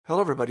Hello,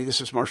 everybody. This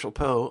is Marshall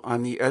Poe.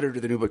 I'm the editor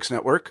of the New Books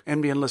Network.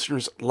 NBN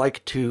listeners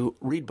like to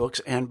read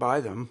books and buy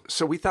them.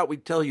 So we thought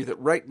we'd tell you that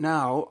right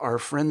now, our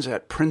friends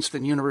at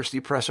Princeton University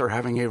Press are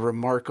having a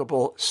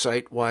remarkable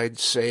site-wide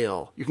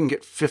sale. You can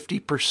get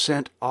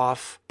 50%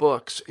 off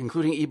books,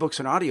 including ebooks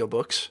and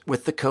audiobooks,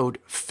 with the code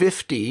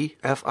 50,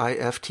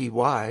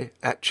 F-I-F-T-Y,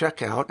 at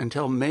checkout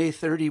until May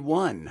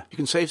 31. You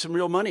can save some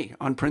real money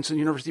on Princeton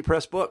University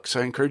Press books.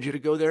 I encourage you to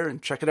go there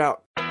and check it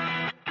out.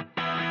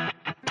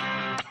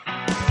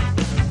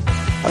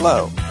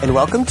 Hello, and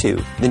welcome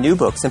to the New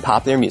Books in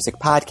Popular Music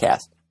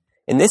podcast.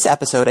 In this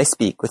episode, I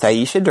speak with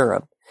Aisha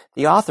Durham,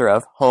 the author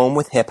of Home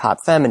with Hip Hop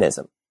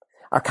Feminism.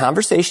 Our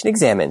conversation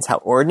examines how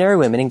ordinary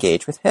women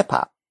engage with hip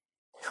hop.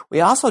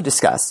 We also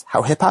discuss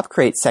how hip hop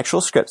creates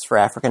sexual scripts for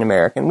African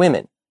American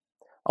women.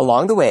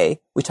 Along the way,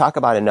 we talk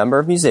about a number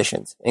of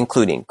musicians,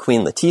 including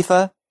Queen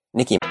Latifah,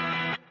 Nicki.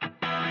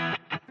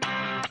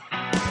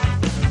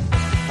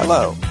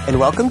 Hello, and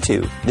welcome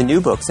to the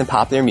New Books in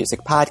Popular Music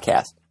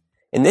podcast.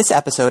 In this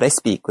episode, I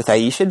speak with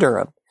Aisha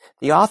Durham,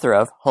 the author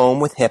of Home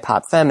with Hip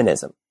Hop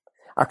Feminism.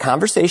 Our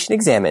conversation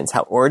examines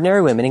how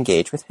ordinary women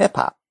engage with hip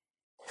hop.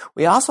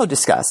 We also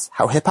discuss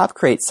how hip hop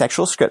creates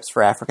sexual scripts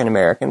for African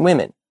American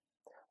women.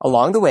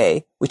 Along the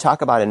way, we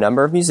talk about a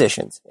number of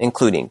musicians,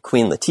 including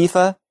Queen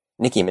Latifah,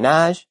 Nicki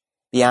Minaj,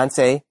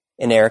 Beyonce,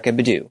 and Erykah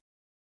Badu.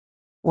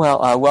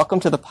 Well,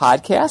 welcome to the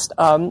podcast.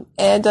 Why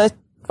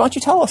don't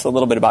you tell us a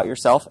little bit about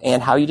yourself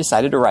and how you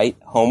decided to write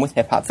Home with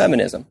Hip Hop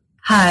Feminism?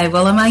 Hi,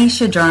 well, I'm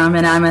Aisha Durham,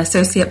 and I'm an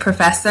associate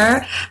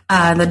professor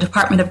in the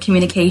Department of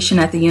Communication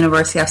at the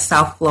University of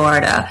South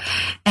Florida.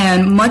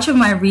 And much of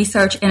my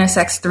research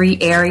intersects three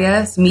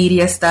areas: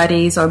 media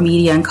studies or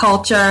media and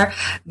culture,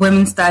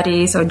 women's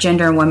studies or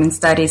gender and women's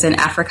studies, and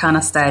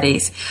Africana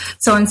studies.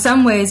 So in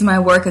some ways, my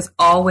work is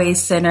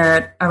always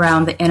centered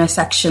around the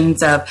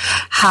intersections of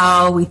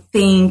how we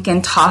think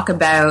and talk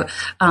about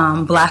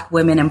Black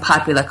women in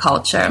popular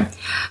culture.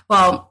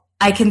 Well,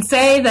 I can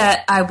say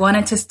that I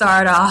wanted to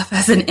start off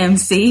as an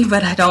MC,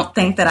 but I don't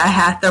think that I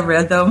had the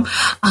rhythm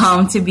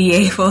to be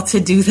able to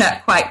do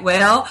that quite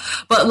well.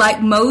 But like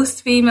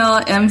most female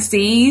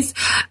MCs,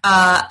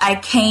 I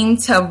came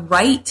to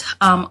write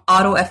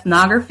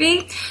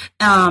autoethnography,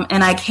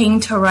 and I came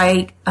to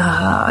write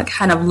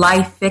kind of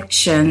life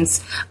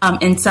fictions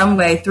in some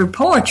way through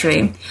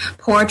poetry.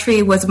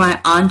 Poetry was my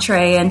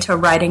entree into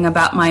writing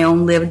about my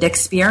own lived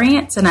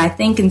experience, and I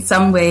think in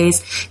some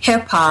ways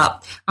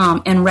hip-hop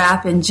and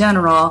rap in general,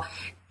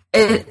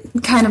 it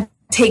kind of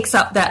takes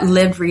up that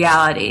lived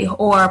reality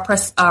or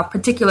a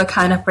particular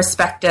kind of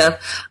perspective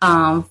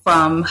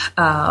from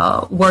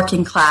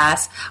working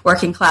class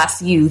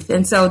youth.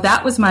 And so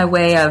that was my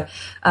way of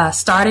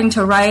starting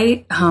to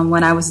write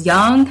when I was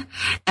young.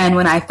 And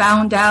when I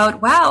found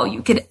out, wow,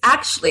 you could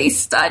actually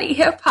study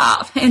hip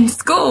hop in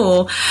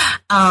school,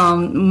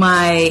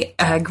 my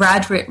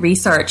graduate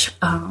research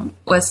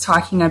was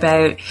talking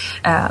about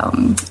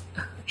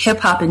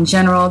hip-hop in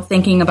general,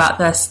 thinking about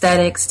the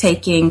aesthetics,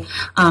 taking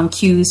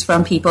cues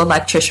from people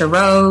like Trisha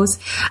Rose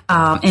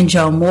and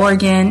Joe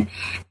Morgan.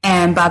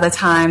 And by the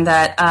time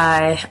that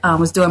I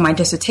was doing my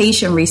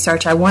dissertation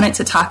research, I wanted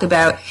to talk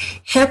about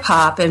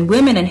hip-hop and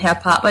women in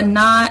hip-hop, but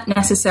not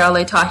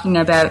necessarily talking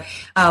about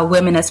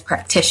women as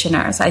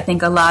practitioners. I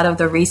think a lot of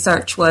the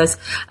research was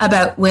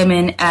about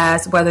women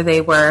as whether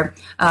they were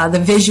the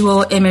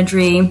visual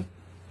imagery,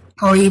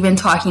 or even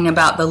talking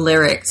about the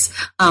lyrics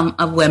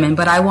of women.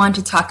 But I want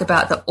to talk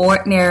about the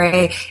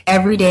ordinary,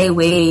 everyday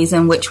ways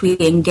in which we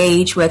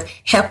engage with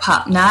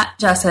hip-hop, not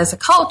just as a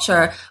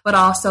culture, but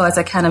also as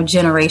a kind of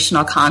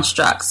generational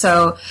construct.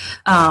 So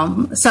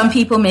some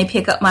people may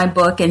pick up my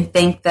book and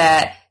think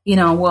that, where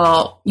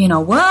are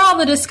all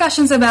the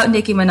discussions about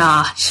Nicki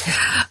Minaj?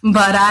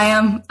 But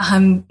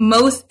I'm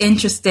most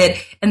interested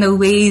in the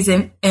ways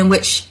in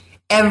which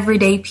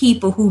everyday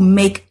people who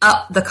make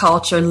up the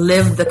culture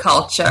live the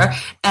culture,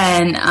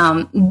 and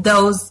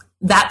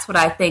that's what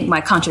I think my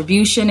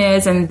contribution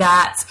is, and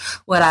that's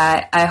what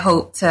I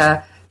hope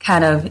to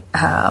kind of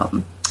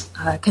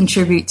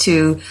contribute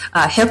to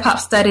hip hop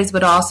studies,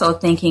 but also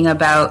thinking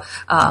about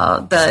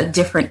the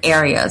different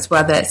areas,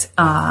 whether it's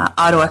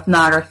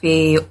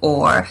autoethnography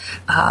or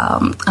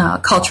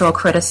cultural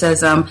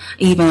criticism,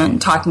 even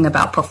talking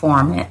about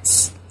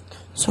performance.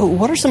 So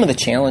what are some of the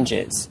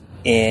challenges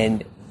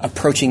in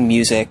approaching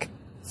music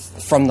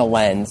from the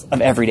lens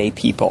of everyday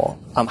people?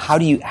 How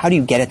do you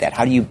get at that?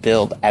 How do you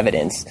build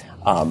evidence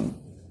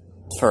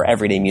for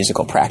everyday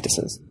musical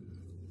practices?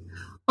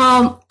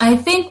 Well, I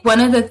think one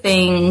of the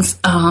things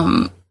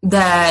I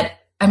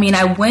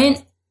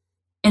went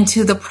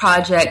into the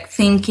project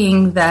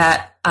thinking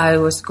that I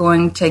was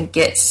going to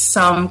get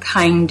some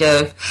kind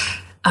of,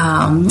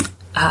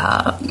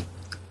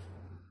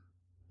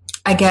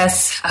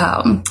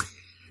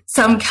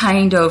 some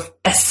kind of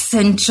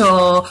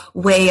essential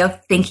way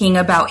of thinking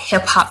about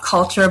hip hop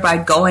culture by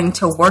going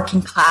to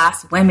working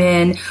class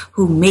women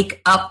who make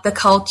up the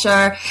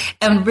culture.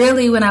 And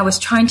really, when I was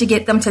trying to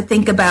get them to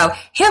think about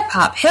hip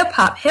hop,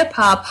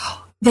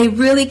 they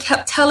really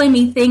kept telling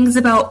me things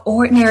about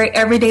ordinary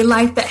everyday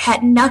life that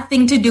had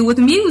nothing to do with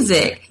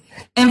music.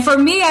 And for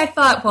me, I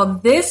thought, well,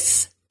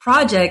 this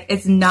project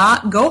is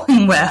not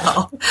going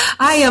well.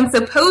 I am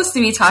supposed to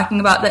be talking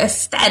about the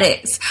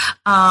aesthetics,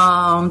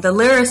 the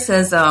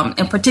lyricism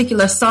in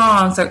particular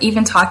songs, or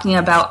even talking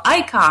about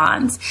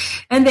icons.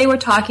 And they were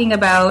talking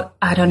about,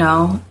 I don't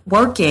know,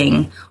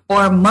 working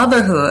or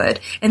motherhood.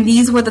 And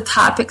these were the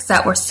topics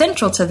that were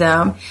central to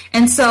them.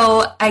 And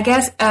so I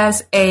guess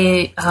as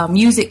a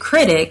music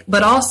critic,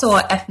 but also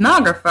an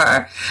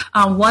ethnographer,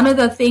 one of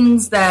the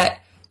things that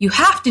you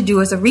have to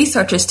do as a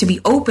researcher is to be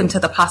open to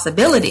the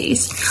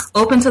possibilities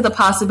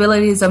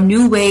of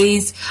new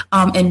ways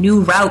and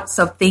new routes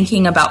of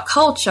thinking about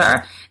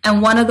culture.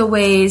 And one of the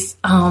ways,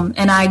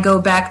 and I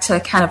go back to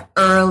kind of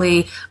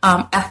early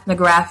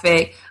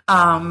ethnographic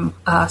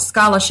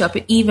scholarship,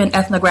 even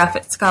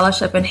ethnographic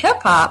scholarship in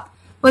hip hop,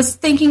 was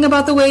thinking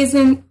about the ways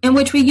in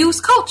which we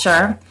use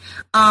culture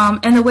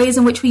and the ways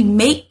in which we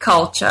make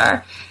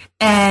culture.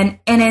 And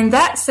in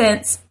that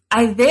sense,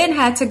 I then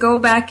had to go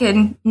back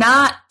and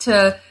not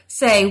to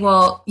say,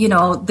 well, you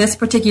know, this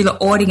particular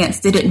audience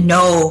didn't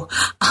know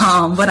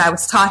what I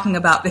was talking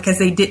about because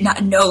they did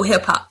not know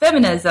hip hop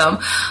feminism.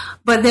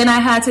 But then I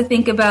had to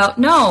think about,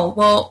 no,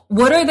 well,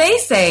 what are they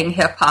saying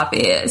hip hop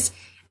is?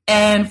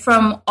 And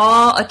from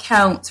all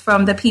accounts,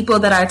 from the people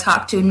that I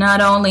talked to,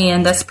 not only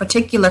in this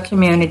particular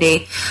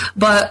community,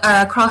 but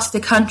across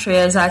the country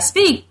as I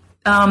speak,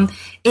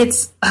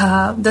 it's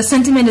the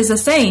sentiment is the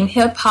same.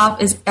 Hip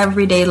hop is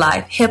everyday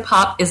life. Hip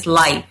hop is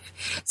life.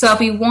 So if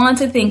we want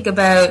to think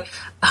about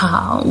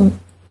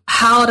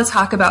how to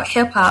talk about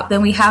hip hop,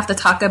 then we have to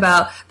talk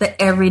about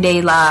the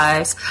everyday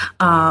lives,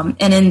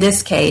 and in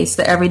this case,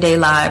 the everyday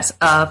lives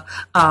of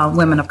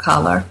women of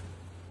color.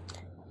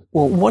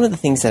 Well, one of the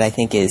things that I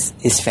think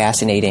is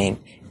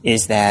fascinating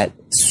is that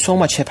so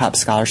much hip hop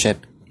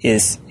scholarship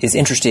is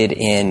interested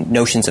in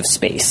notions of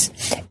space,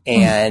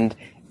 and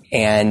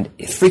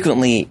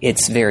frequently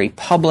it's very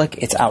public,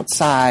 it's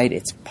outside,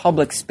 it's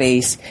public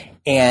space.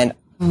 And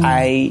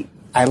I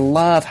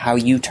love how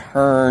you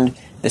turned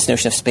this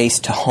notion of space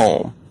to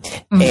home.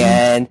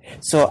 And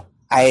so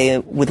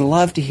I would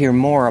love to hear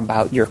more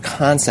about your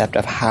concept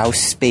of how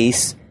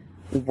space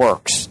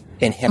works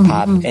in hip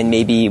hop and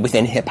maybe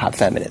within hip hop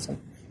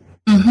feminism.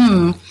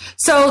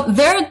 So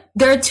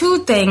there are two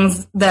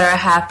things that are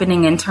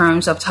happening in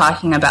terms of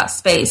talking about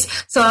space.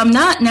 So I'm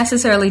not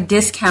necessarily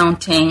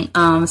discounting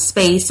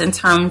space in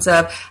terms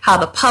of how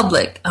the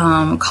public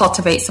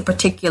cultivates a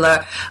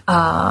particular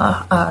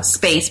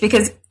space,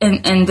 because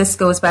and this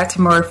goes back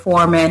to Murray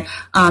Foreman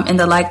and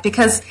the like,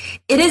 because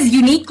it is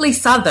uniquely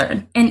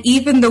Southern, and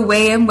even the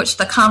way in which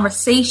the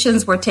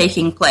conversations were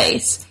taking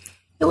place.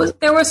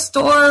 There were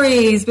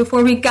stories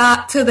before we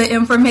got to the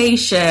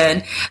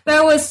information.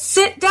 There was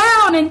sit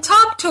down and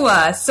talk to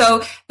us.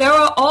 So there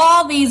were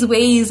all these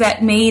ways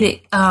that made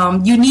it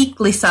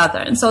uniquely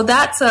Southern. So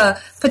that's a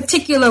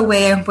particular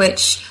way in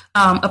which,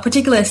 a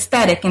particular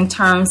aesthetic in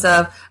terms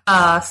of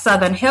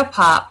Southern hip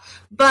hop.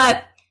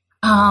 But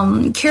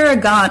Kira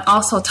Gaunt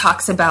also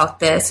talks about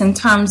this in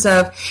terms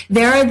of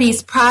there are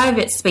these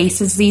private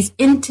spaces, these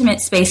intimate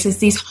spaces,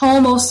 these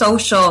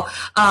homosocial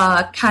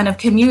kind of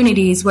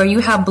communities where you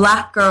have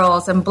Black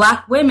girls and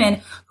Black women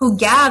who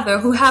gather,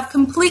 who have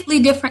completely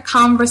different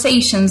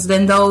conversations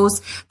than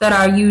those that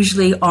are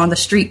usually on the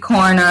street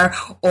corner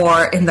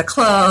or in the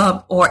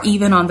club or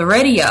even on the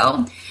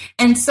radio.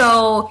 And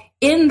so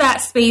in that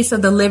space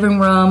of the living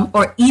room,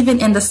 or even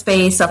in the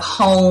space of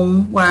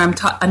home, where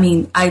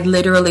I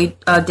literally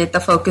did the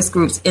focus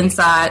groups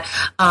inside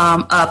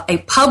of a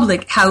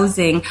public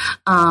housing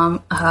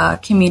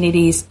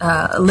community's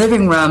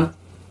living room.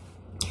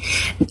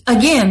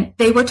 Again,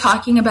 they were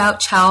talking about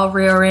child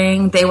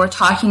rearing. They were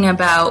talking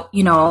about,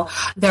 you know,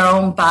 their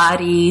own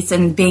bodies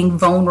and being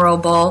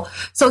vulnerable.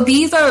 So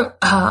these are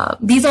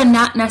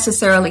not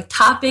necessarily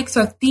topics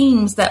or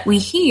themes that we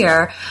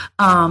hear,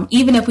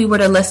 even if we were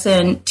to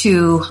listen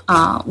to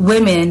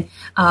women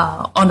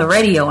on the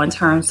radio in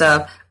terms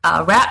of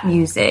rap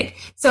music.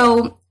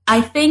 So I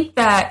think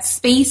that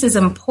space is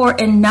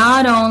important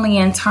not only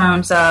in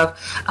terms of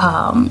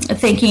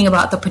thinking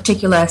about the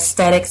particular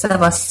aesthetics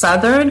of a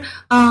Southern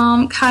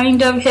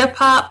kind of hip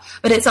hop,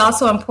 but it's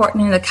also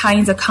important in the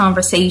kinds of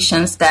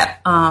conversations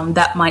that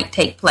that might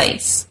take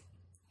place.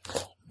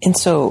 And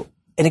so,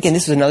 and again,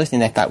 this is another thing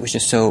that I thought was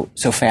just so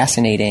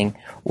fascinating,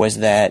 was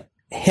that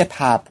hip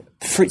hop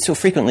so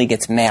frequently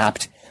gets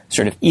mapped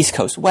sort of East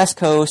Coast, West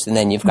Coast, and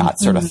then you've got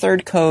sort of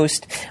Third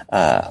Coast,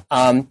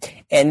 and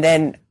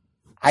then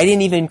I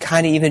didn't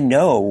even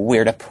know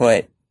where to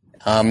put,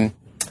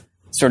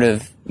 sort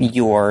of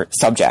your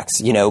subjects,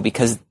 you know,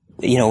 because,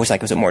 you know, it was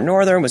like, was it more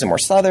Northern? Was it more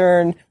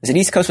Southern? Was it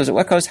East Coast? Was it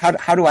West Coast?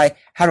 How do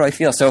I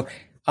feel? So,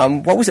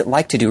 what was it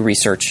like to do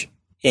research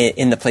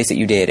in the place that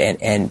you did,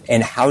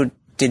 and how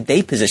did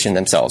they position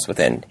themselves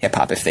within hip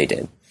hop if they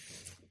did?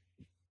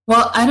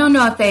 Well, I don't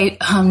know if they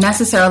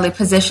necessarily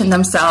positioned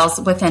themselves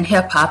within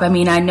hip hop. I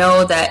mean, I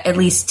know that at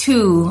least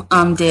two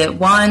did.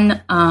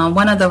 One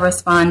of the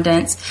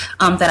respondents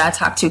that I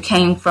talked to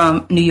came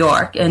from New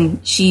York,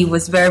 and she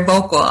was very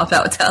vocal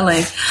about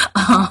telling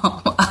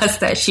us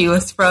that she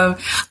was from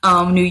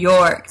New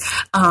York,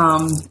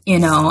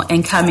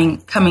 and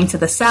coming to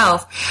the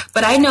South.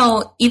 But I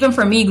know even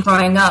for me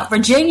growing up,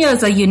 Virginia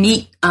is a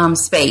unique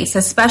space,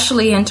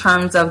 especially in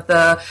terms of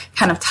the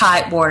kind of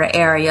Tidewater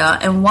area.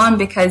 And one,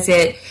 because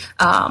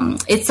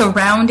it's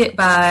surrounded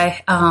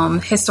by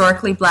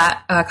historically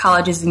Black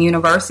colleges and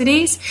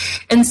universities.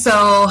 And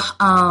so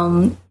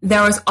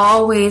there was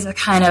always a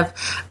kind of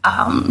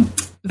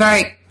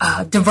very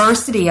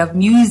diversity of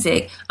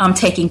music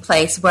taking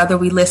place, whether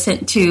we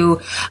listened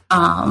to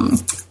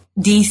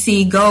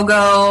DC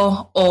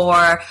go-go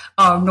or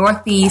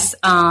Northeast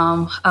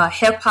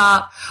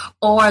hip-hop,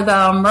 or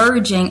the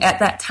emerging at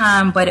that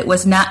time, but it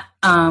was not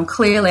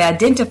clearly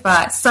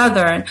identified,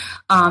 Southern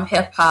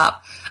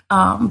hip-hop.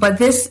 But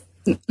this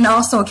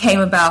also came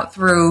about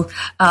through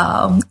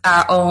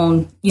our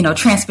own,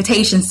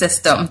 transportation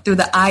system, through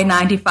the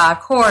I-95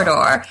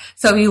 corridor.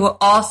 So we will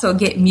also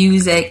get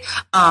music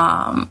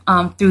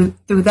through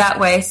that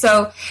way.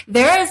 So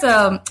there is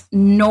a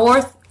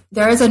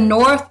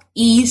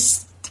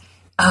northeast.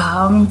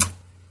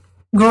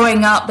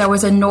 Growing up, there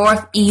was a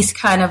Northeast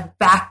kind of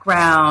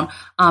background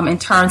in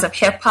terms of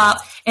hip hop.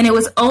 And it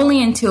was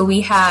only until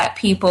we had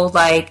people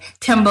like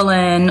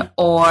Timbaland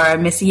or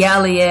Missy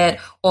Elliott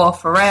or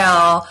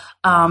Pharrell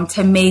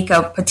to make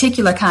a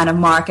particular kind of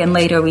mark. And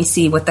later we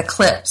see with the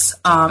Clips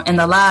and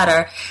the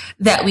latter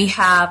that we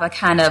have a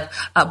kind of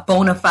a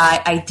bona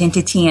fide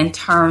identity in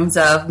terms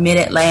of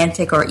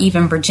Mid-Atlantic or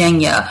even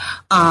Virginia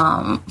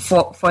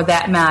for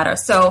that matter.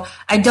 So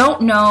I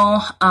don't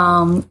know.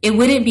 It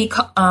wouldn't be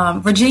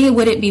Virginia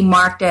wouldn't be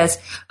marked as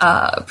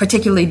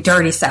particularly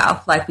dirty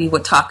South like we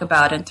would talk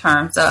about in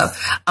terms of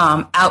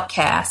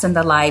Outkast and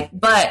the like,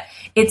 but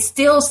it's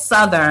still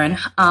Southern.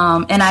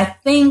 And I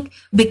think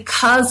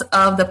because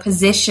of the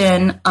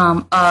position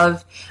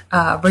of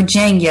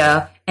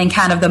Virginia and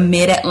kind of the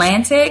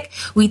Mid-Atlantic,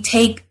 we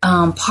take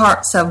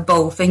parts of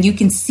both. And you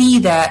can see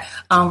that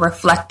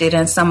reflected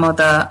in some of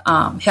the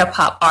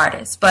hip-hop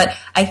artists. But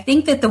I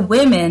think that the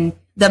women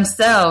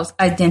themselves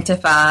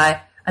identify,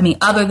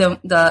 other than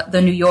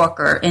the New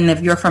Yorker, and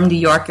if you're from New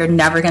York, you're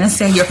never going to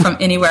say you're from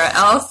anywhere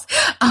else,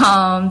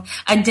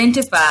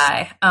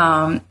 identify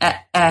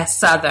as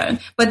Southern.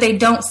 But they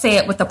don't say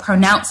it with the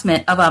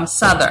pronouncement of I'm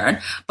Southern,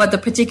 but the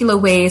particular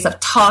ways of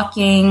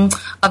talking,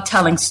 of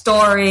telling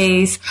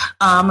stories,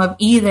 of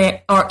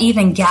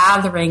even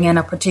gathering in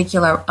a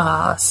particular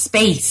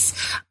space.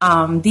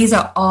 These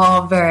are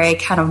all very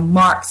kind of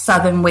marked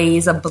Southern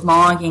ways of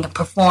belonging and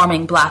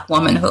performing Black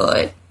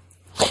womanhood.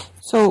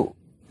 So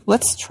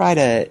let's try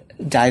to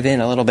dive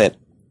in a little bit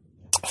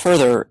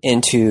further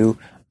into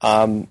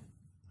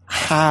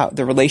how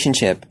the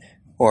relationship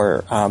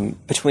or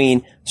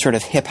between sort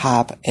of hip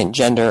hop and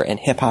gender and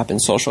hip hop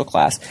and social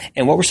class.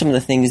 And what were some of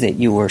the things that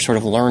you were sort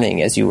of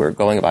learning as you were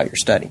going about your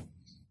study?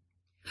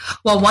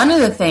 Well, one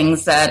of the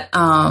things that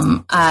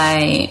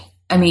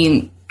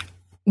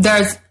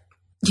there's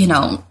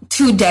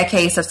 2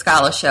 decades of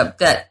scholarship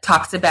that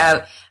talks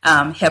about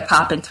hip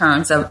hop in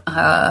terms of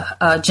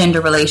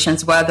gender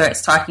relations, whether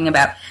it's talking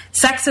about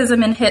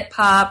sexism in hip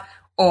hop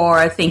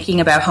or thinking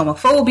about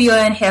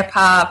homophobia in hip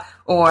hop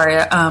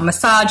or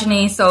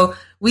misogyny. So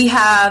we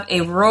have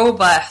a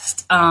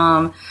robust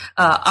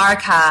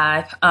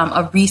archive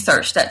of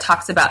research that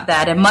talks about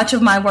that. And much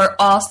of my work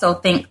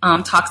also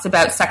talks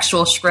about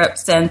sexual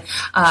scripts and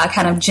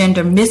kind of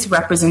gender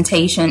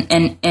misrepresentation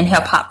in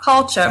hip-hop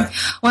culture.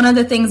 One of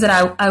the things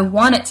that I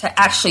wanted to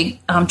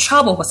actually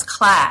trouble was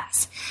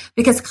class,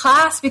 because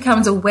class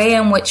becomes a way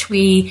in which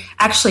we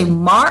actually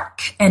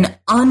mark and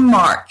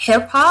unmark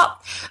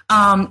hip-hop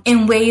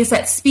in ways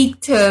that speak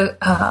to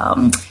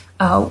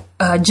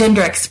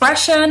gender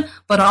expression,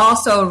 but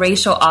also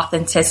racial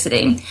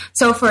authenticity.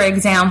 So, for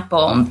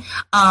example,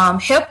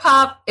 hip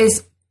hop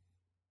is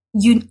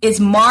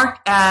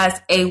marked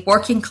as a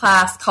working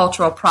class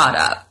cultural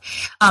product,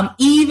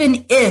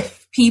 even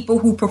if people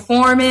who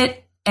perform it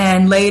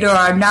and later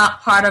are not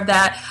part of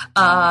that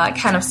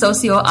kind of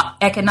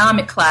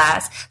socioeconomic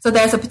class. So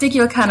there's a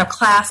particular kind of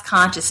class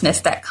consciousness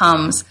that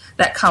comes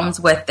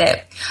with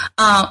it.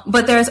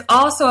 But there's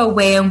also a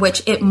way in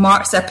which it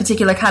marks a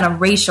particular kind of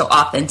racial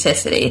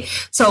authenticity.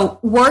 So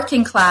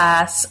working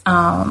class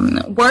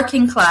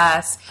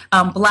Blackness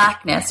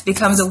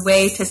becomes a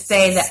way to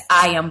say that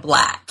I am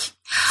Black.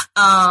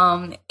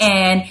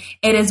 And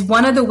it is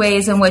one of the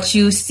ways in which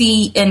you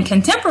see in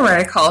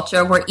contemporary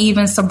culture where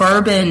even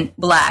suburban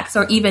Blacks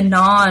or even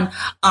non-Black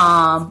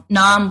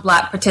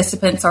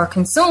participants or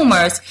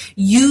consumers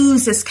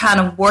use this kind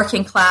of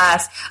working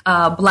class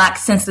Black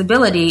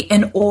sensibility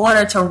in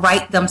order to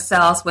write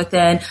themselves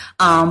within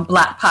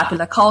Black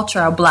popular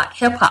culture or Black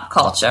hip hop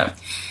culture.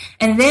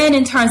 And then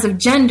in terms of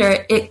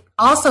gender, it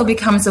also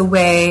becomes a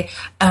way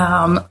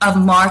of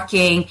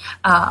marking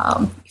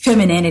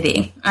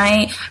femininity,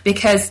 right?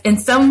 Because in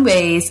some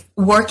ways,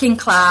 working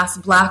class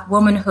Black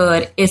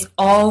womanhood is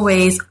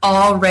always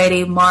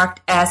already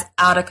marked as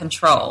out of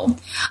control,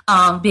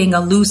 being a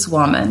loose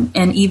woman.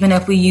 And even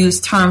if we use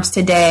terms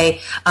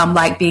today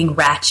like being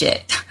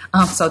ratchet,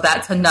 So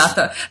that's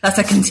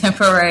a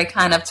contemporary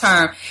kind of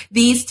term.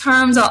 These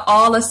terms are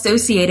all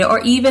associated, or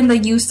even the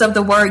use of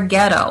the word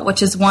ghetto,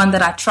 which is one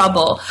that I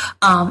trouble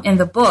in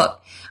the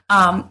book.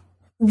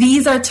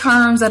 These are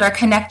terms that are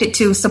connected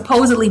to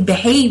supposedly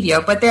behavior,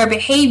 but they're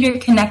behavior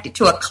connected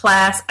to a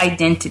class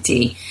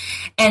identity.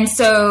 And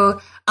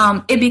so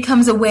it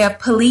becomes a way of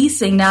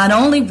policing not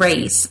only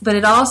race, but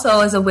it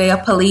also is a way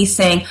of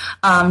policing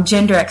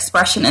gender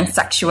expression and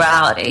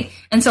sexuality.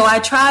 And so I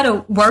try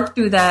to work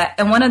through that.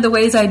 And one of the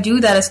ways I do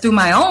that is through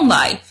my own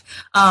life,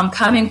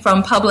 coming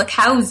from public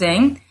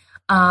housing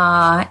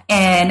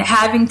and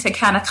having to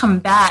kind of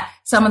combat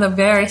some of the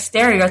various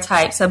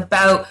stereotypes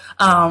about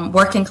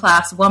working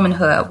class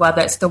womanhood,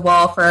 whether it's the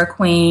welfare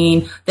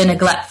queen, the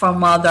neglectful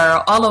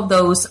mother, all of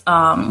those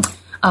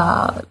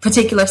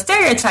particular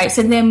stereotypes,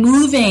 and then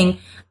moving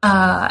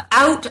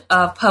out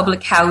of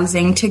public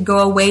housing to go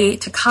away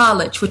to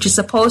college, which is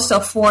supposed to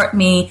afford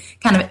me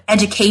kind of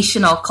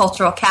educational,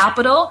 cultural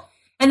capital,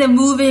 and then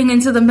moving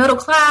into the middle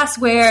class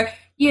where,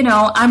 you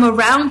know, I'm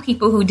around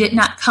people who did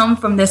not come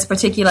from this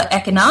particular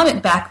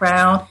economic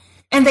background,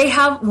 and they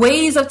have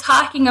ways of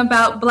talking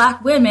about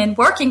Black women,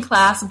 working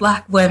class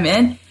Black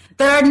women,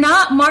 that are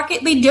not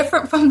markedly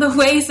different from the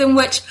ways in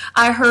which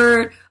I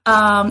heard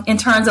in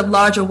terms of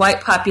larger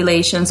white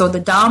populations or the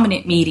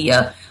dominant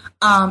media.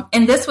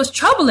 And this was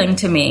troubling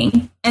to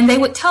me. And they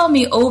would tell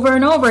me over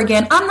and over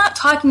again, I'm not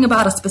talking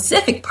about a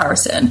specific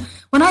person.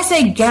 When I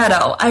say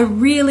ghetto, I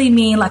really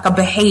mean like a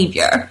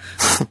behavior.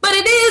 But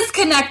it is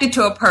connected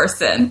to a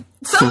person.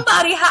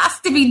 Somebody has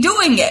to be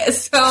doing it.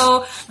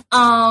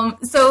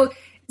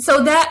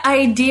 So that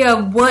idea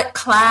of what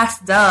class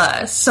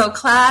does. So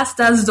class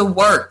does the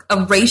work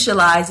of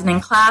racializing,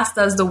 and class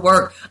does the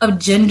work of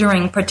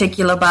gendering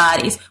particular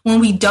bodies when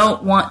we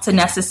don't want to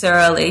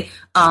necessarily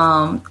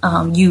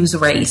use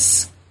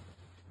race.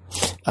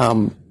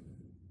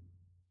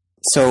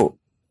 So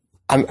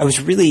I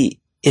was really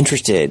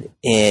interested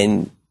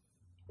in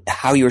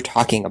how you were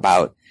talking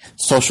about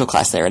social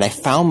class there, and I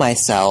found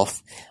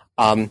myself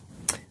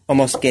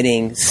almost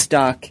getting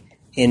stuck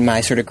in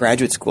my sort of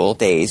graduate school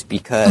days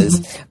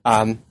because,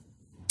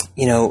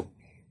 you know,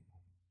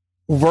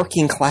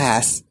 working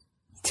class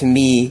to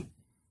me,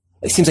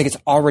 it seems like it's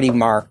already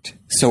marked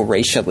so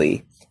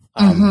racially,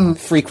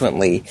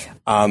 frequently.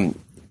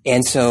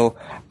 And so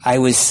I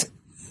was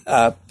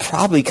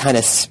probably kind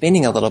of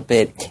spinning a little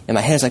bit in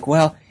my head. I was like,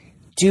 well,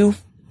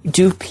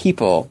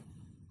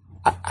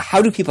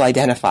 how do people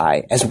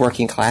identify as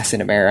working class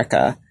in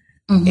America?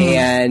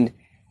 And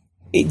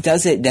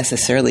does it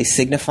necessarily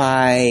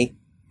signify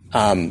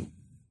a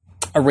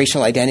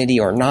racial identity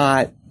or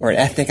not, or an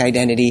ethnic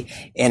identity?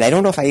 And I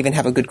don't know if I even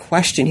have a good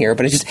question here,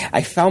 but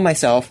I found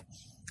myself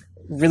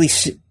really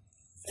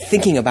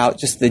thinking about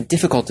just the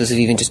difficulties of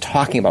even just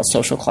talking about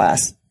social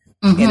class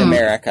in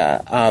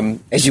America,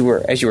 as you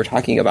were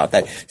talking about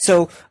that.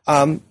 So,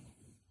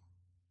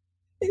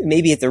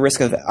 maybe at the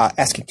risk of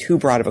asking too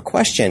broad of a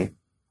question,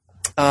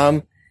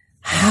 how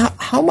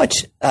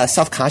much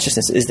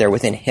self-consciousness is there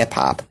within hip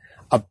hop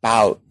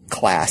about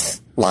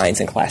class lines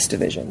and class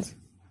divisions?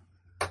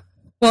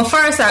 Well,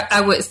 first,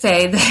 I would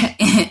say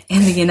that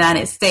in the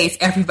United States,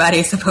 everybody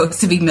is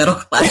supposed to be middle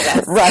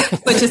class, right?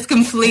 Which is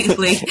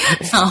completely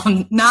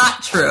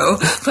not true.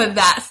 But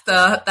that's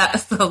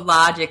the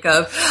logic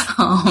of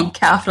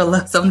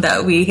capitalism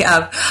that we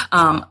have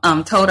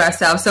told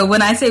ourselves. So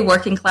when I say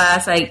working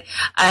class, I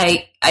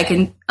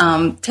can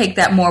take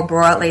that more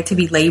broadly to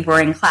be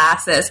laboring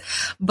classes.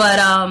 But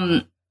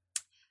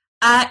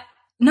I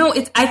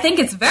think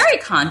it's very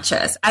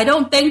conscious. I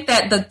don't think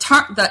that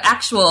the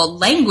actual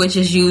language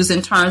is used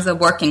in terms of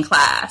working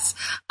class.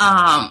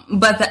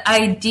 But the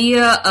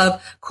idea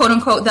of, quote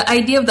unquote, the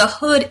idea of the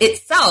hood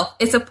itself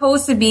is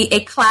supposed to be a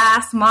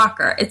class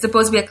marker. It's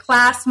supposed to be a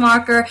class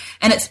marker,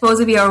 and it's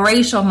supposed to be a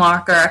racial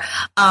marker,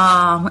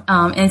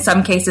 in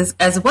some cases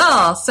as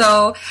well.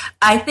 So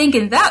I think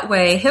in that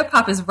way, hip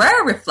hop is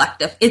very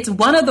reflective. It's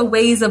one of the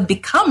ways of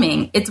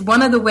becoming. It's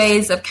one of the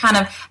ways of kind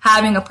of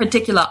having a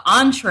particular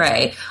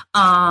entree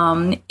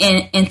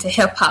into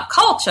hip hop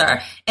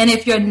culture. And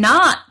if you're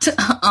not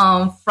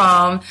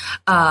from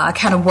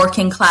kind of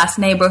working class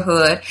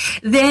neighborhood,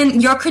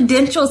 then your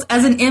credentials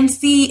as an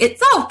MC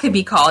itself could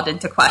be called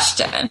into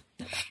question.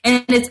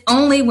 And it's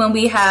only when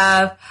we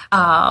have,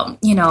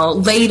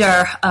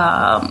 later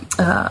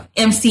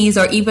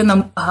MCs or even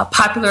the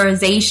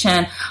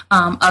popularization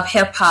of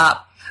hip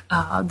hop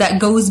that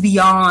goes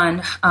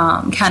beyond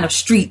kind of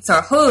streets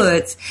or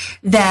hoods,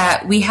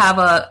 that we have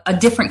a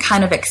different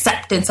kind of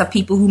acceptance of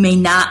people who may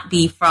not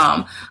be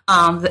from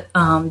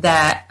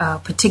that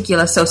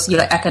particular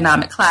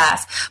socioeconomic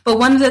class. But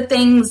one of the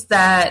things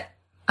that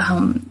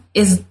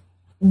is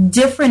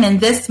different in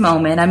this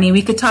moment, I mean,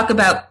 we could talk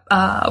about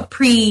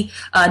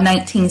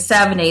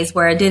pre-1970s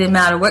where it didn't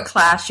matter what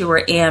class you were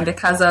in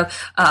because of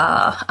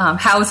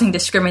housing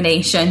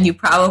discrimination. You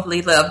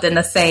probably lived in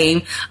the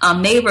same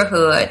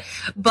neighborhood.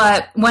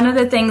 But one of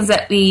the things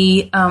that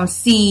we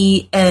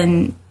see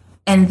in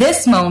in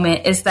this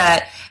moment is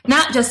that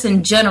not just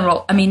in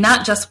general, I mean,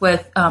 not just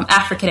with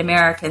African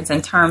Americans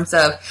in terms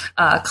of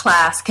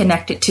class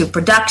connected to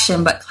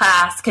production, but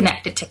class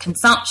connected to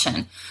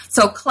consumption.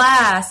 So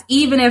class,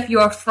 even if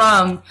you're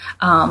from,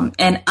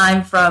 and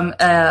I'm from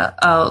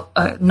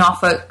a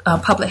Norfolk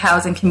public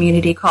housing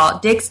community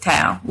called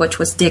Diggstown, which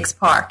was Diggs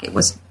Park. It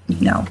was,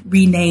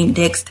 renamed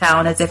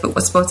Diggstown as if it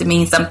was supposed to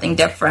mean something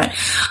different.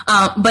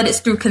 But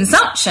it's through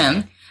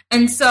consumption.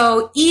 And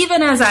so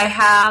even as I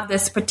have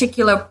this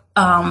particular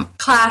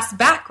class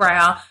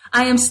background,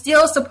 I am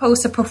still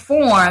supposed to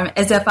perform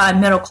as if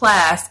I'm middle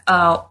class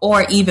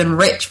or even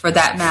rich for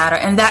that matter.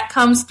 And that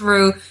comes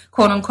through,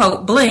 quote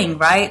unquote, bling,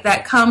 right?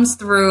 That comes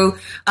through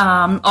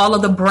all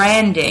of the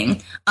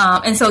branding.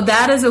 And so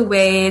that is a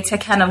way to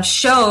kind of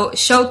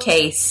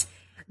showcase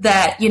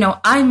that,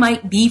 I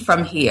might be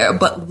from here,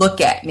 but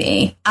look at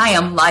me. I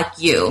am like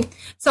you.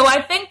 So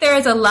I think there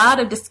is a lot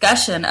of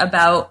discussion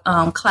about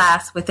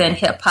class within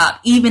hip hop,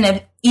 even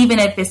if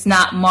it's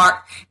not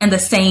marked in the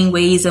same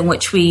ways in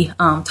which we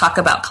talk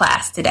about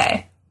class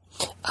today.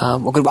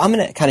 Well, good. Well, I'm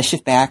going to kind of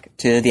shift back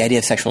to the idea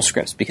of sexual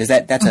scripts because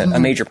that's a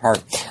major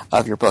part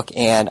of your book.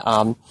 And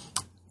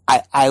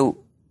I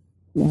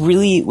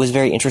really was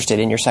very interested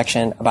in your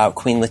section about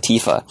Queen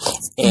Latifah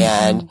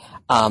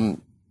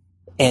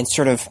and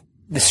sort of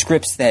the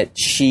scripts that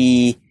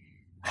she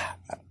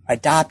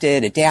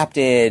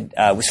adapted,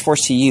 was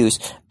forced to use.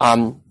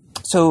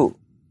 So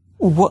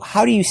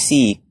how do you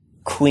see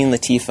Queen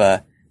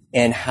Latifah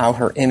and how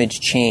her image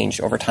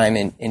changed over time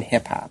in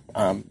hip-hop?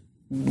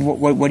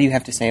 What do you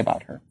have to say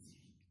about her?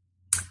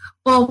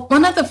 Well,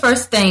 one of the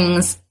first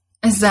things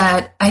is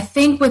that I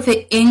think with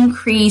the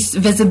increased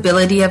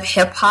visibility of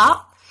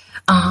hip-hop,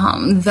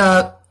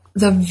 the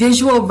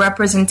visual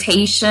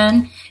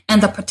representation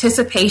and the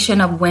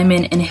participation of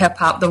women in hip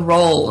hop, the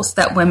roles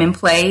that women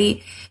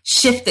play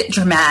shifted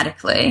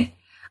dramatically.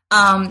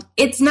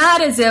 It's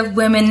not as if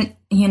women,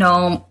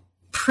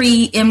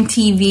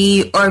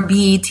 pre-MTV or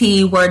BET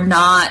were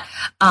not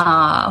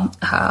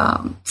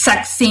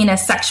seen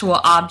as sexual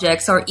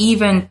objects or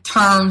even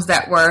terms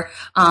that were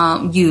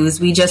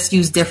used. We just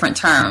use different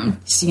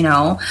terms,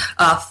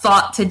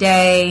 thought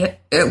today,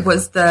 it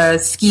was the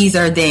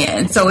skeezer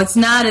then. So it's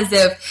not as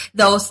if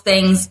those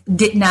things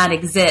did not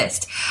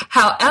exist.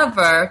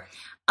 However,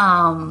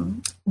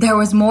 there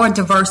was more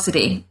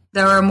diversity.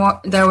 There were more,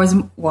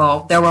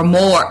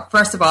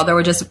 first of all, there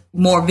were just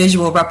more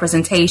visual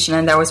representation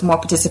and there was more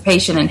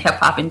participation in hip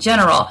hop in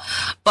general.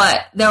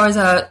 But there was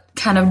a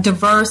kind of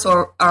diverse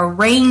or a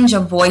range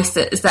of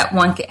voices that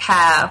one could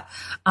have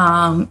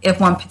if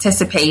one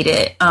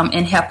participated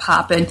in hip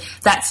hop. And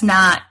that's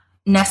not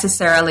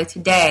necessarily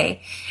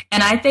today.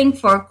 And I think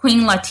for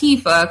Queen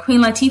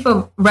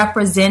Latifah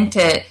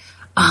represented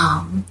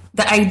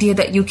the idea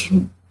that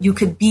you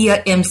could be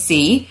an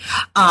MC,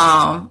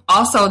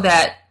 also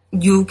that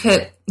you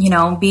could,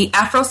 be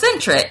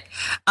Afrocentric.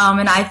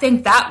 And I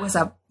think that was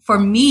for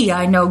me,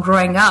 I know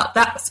growing up,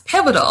 that was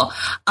pivotal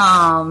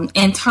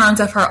in terms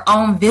of her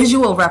own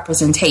visual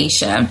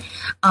representation,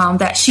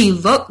 that she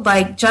looked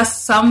like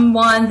just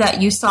someone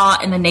that you saw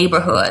in the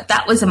neighborhood.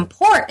 That was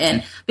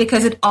important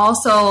because it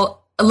also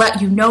let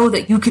you know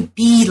that you could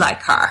be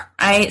like her,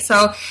 right?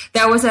 So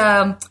there was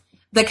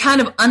the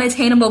kind of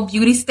unattainable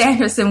beauty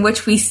standards in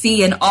which we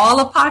see in all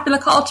of popular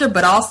culture,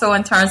 but also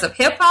in terms of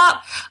hip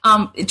hop,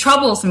 it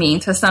troubles me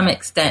to some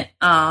extent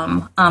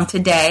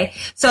today.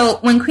 So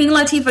when Queen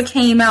Latifah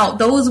came out,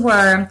 those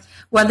were,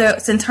 whether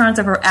it's in terms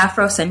of her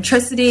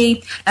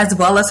Afrocentricity as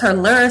well as her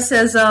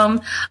lyricism,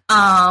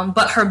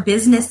 but her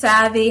business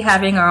savvy,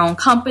 having her own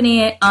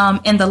company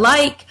and the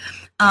like,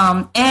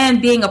 and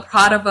being a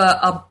part of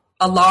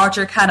a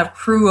larger kind of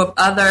crew of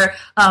other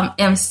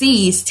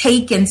MCs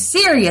taken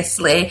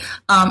seriously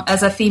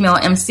as a female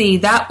MC.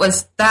 That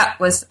was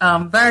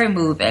very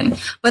moving.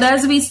 But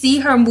as we see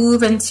her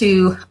move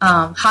into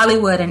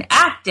Hollywood and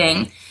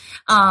acting,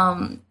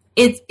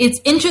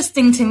 it's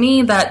interesting to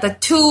me that the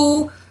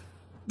two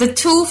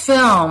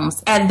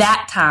films at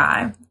that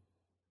time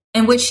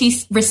in which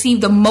she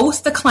received the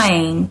most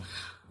acclaim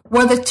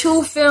were the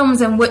two films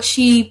in which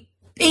she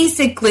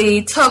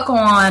basically took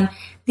on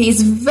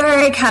these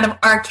very kind of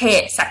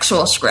archaic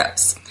sexual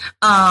scripts,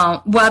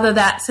 whether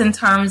that's in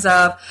terms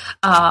of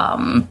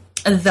the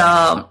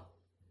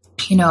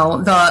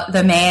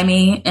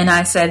Mammy, and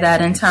I say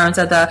that in terms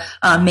of the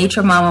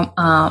Maitre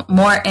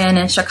Morton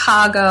in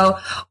Chicago,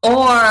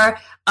 or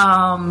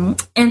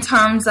in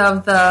terms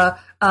of the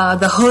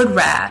Hood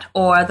Rat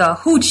or the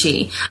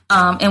Hoochie,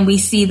 and we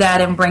see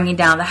that in Bringing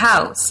Down the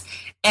House.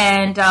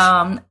 And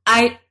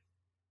I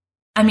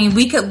mean,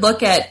 we could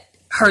look at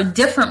her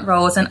different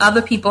roles, and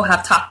other people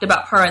have talked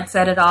about her and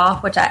Set It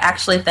Off, which I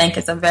actually think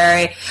is a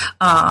very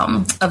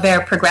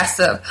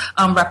progressive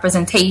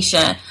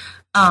representation.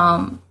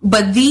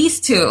 But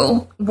these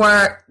two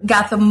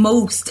got the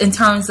most in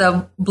terms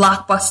of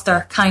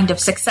blockbuster kind of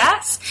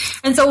success.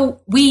 And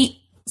so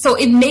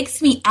it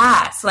makes me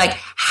ask, like,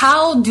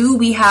 how do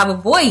we have a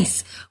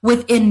voice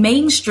within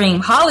mainstream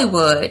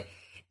Hollywood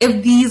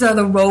if these are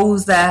the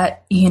roles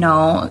that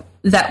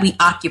we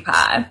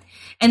occupy?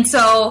 And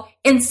so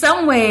in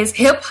some ways,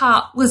 hip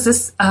hop was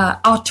this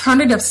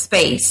alternative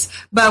space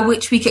by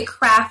which we could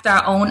craft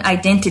our own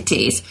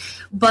identities.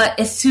 But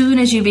as soon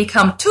as you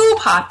become too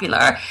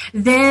popular,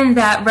 then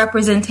that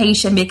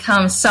representation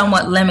becomes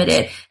somewhat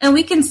limited. And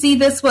we can see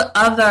this with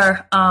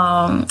other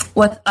MCs,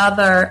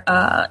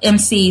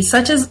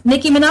 such as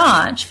Nicki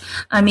Minaj.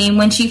 I mean,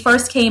 when she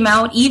first came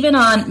out, even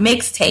on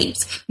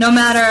mixtapes, no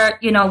matter,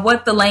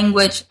 what the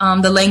language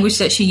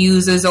that she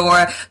uses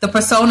or the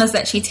personas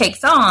that she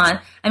takes on,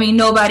 I mean,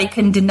 nobody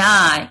can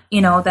deny,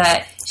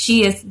 that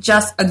she is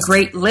just a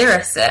great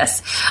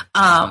lyricist.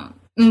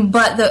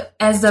 But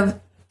as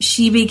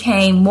she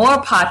became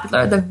more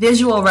popular, the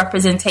visual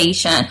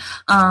representation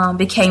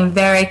became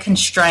very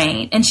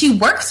constrained. And she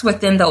works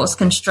within those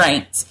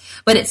constraints,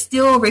 but it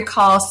still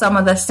recalls some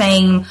of the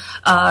same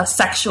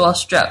sexual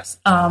scripts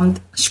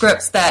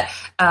that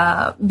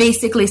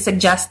basically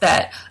suggest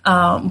that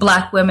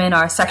Black women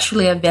are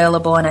sexually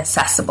available and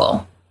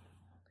accessible.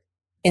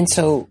 And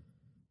so,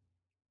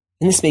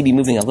 and this may be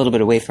moving a little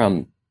bit away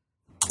from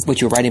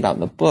what you're writing about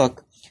in the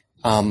book,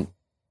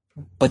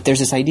 but there's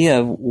this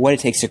idea of what it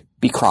takes to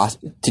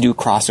do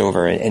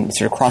crossover and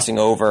sort of crossing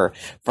over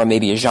from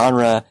maybe a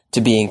genre to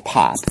being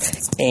pop.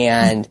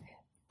 And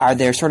are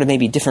there sort of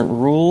maybe different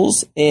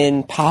rules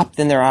in pop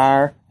than there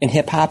are in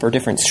hip hop, or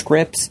different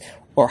scripts?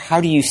 Or how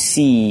do you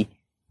see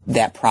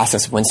that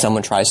process when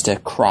someone tries to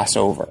cross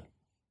over?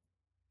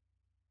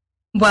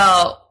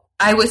 Well,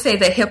 I would say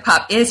that hip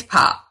hop is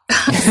pop.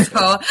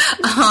 So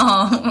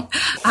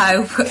I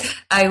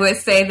would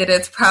say that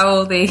it's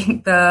probably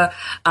the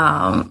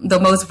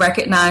most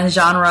recognized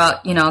genre,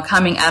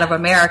 coming out of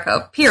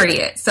America,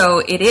 period. So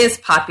it is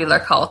popular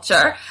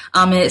culture.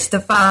 And it's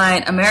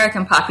defined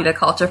American popular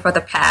culture for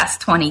the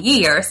past 20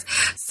 years.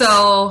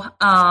 So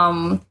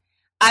I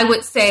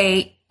would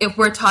say, if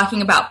we're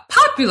talking about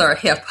popular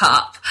hip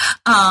hop,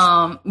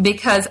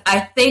 because I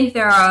think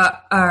there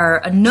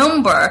are a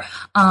number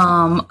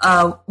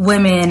of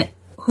women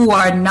who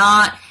are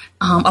not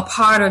a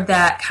part of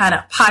that kind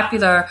of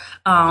popular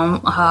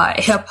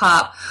hip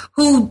hop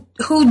who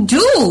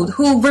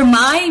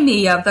remind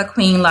me of the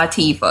Queen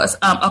Latifahs.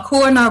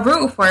 Akua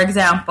Naru, for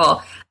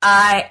example,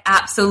 I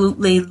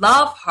absolutely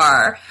love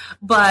her,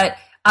 but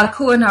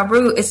Akua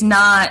Naru is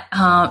not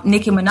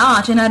Nicki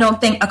Minaj, and I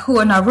don't think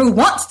Akua Naru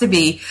wants to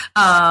be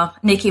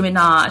Nicki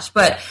Minaj.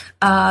 But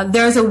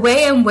there's a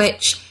way in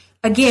which,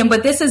 again,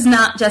 but this is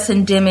not just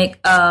endemic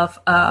of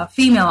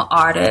female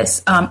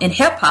artists in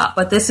hip hop,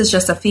 but this is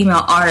just a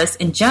female artist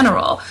in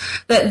general,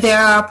 that there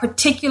are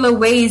particular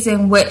ways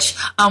in which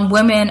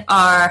women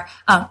are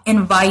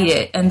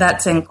invited, and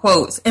that's in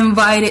quotes,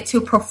 invited to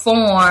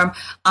perform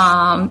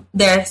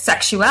their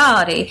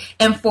sexuality.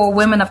 And for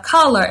women of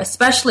color,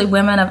 especially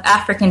women of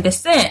African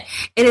descent,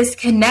 it is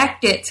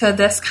connected to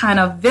this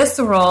kind of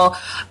visceral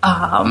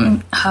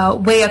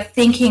way of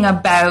thinking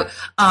about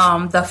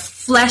the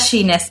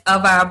fleshiness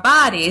of our bodies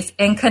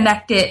and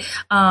connected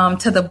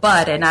to the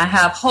butt. And I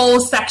have whole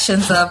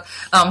sections of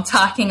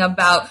talking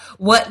about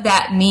what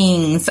that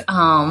means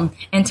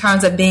in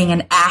terms of being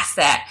an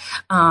asset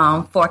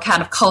for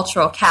kind of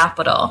cultural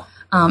capital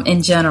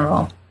in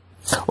general.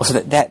 Well, so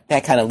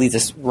that kind of leads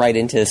us right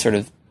into sort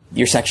of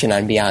your section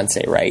on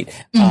Beyonce, right?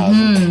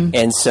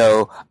 And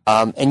so,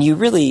 and you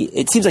really,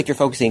 it seems like you're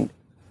focusing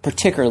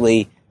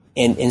particularly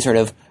in sort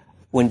of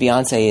when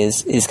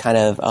Beyonce is kind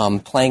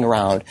of playing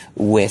around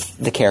with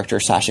the character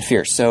Sasha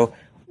Fierce. So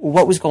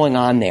what was going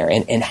on there,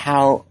 and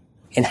how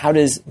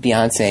does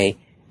Beyonce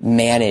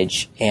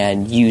manage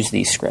and use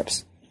these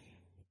scripts?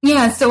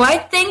 Yeah, so I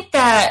think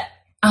that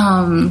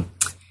Beyonce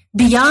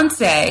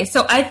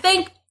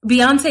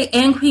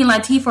and Queen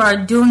Latifah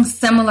are doing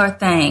similar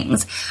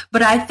things.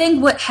 But I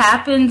think what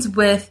happens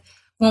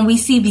when we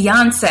see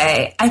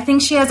Beyonce, I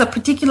think she has a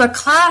particular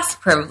class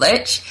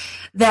privilege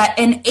that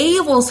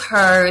enables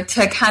her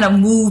to kind of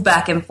move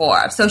back and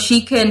forth. So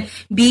she can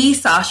be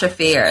Sasha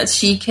Fierce.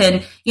 She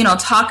can,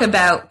 talk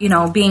about,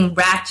 being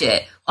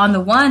ratchet on the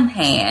one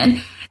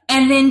hand,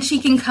 and then she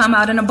can come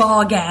out in a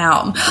ball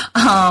gown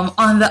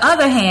on the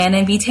other hand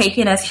and be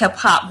taken as hip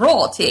hop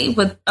royalty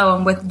with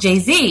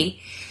Jay-Z.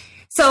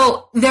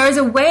 So there's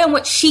a way in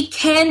which she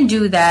can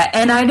do that.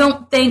 And I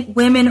don't think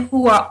women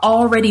who are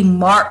already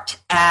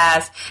marked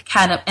as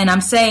kind of, and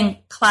I'm saying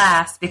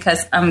class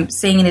because I'm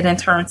seeing it in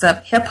terms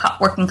of hip hop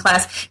working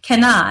class,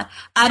 cannot.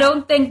 I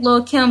don't think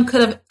Lil' Kim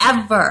could have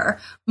ever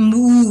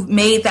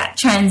made that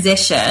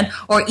transition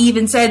or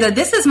even said that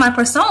this is my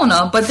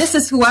persona, but this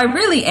is who I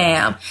really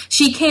am.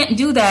 She can't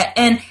do that.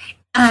 And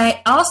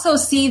I also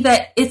see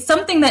that it's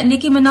something that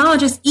Nicki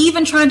Minaj is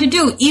even trying to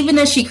do, even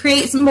as she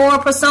creates more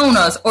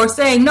personas or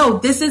saying, no,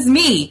 this is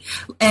me.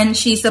 And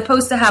she's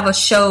supposed to have a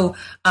show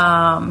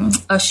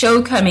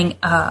coming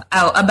out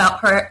about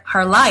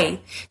her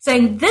life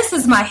saying, this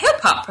is my hip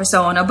hop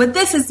persona, but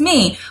this is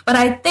me. But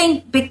I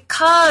think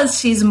because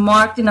she's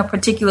marked in a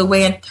particular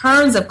way in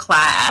terms of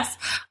class,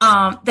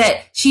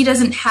 that she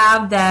doesn't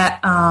have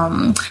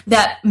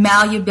that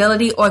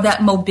malleability or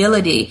that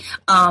mobility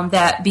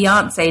that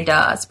Beyonce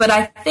does.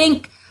 But I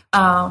think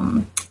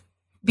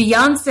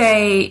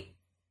Beyonce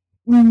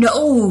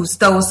knows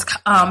those,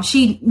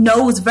 she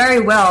knows very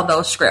well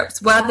those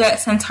scripts, whether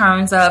it's in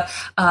terms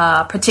of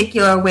a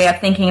particular way of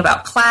thinking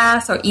about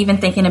class or even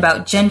thinking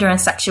about gender and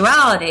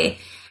sexuality.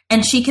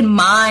 And she can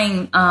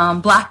mine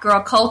Black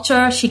girl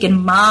culture. She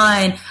can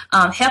mine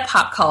hip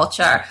hop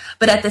culture.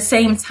 But at the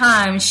same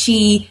time,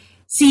 she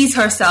sees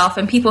herself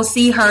and people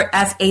see her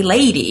as a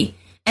lady.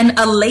 And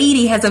a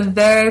lady has a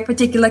very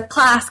particular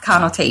class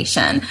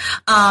connotation.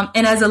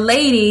 And as a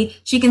lady,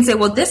 she can say,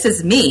 well, this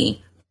is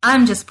me.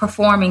 I'm just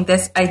performing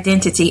this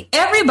identity.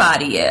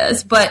 Everybody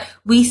is, but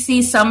we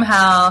see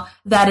somehow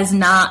that is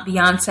not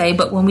Beyonce.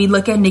 But when we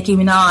look at Nicki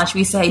Minaj,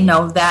 we say,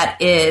 no,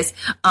 that is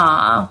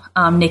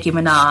Nicki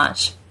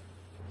Minaj.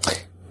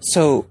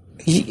 So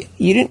you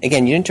didn't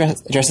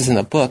address this in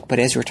the book, but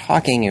as you were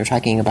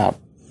talking about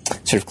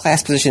sort of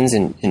class positions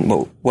and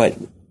what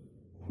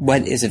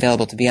is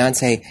available to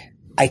Beyonce.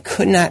 I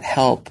could not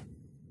help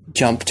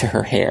jump to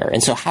her hair.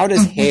 And so how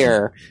does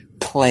hair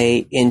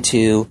play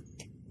into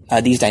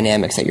these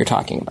dynamics that you're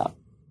talking about?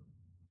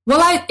 Well,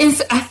 I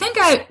think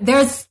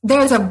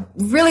there's a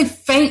really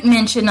faint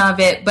mention of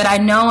it, but I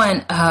know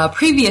in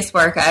previous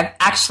work I've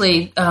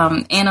actually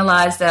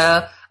analyzed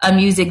a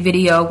music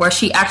video where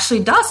she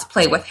actually does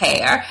play with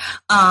hair.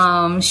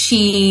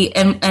 She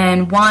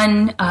in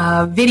one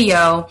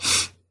video.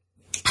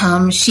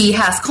 She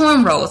has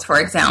cornrows, for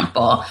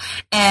example,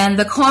 and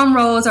the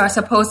cornrows are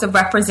supposed to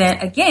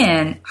represent,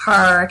 again,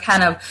 her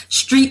kind of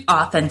street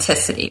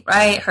authenticity,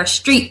 right? Her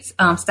street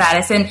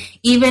status. And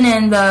even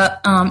in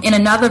in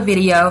another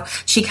video,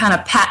 she kind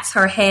of pats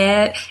her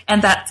head,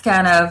 and that's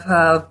kind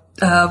of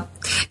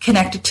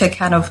connected to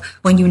kind of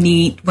when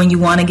you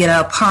want to get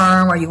a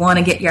perm or you want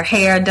to get your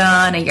hair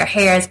done and your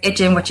hair is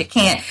itching, but you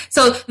can't.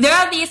 So there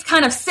are these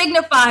kind of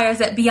signifiers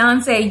that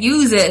Beyonce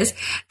uses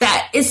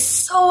that is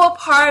so a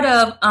part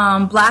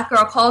of Black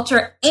girl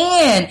culture,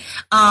 and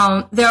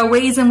there are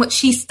ways in which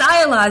she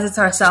stylizes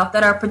herself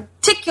that are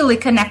particularly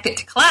connected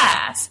to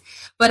class.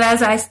 But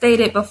as I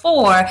stated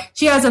before,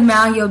 she has a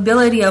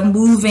malleability of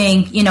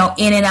moving, in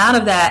and out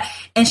of that.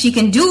 And she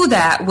can do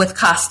that with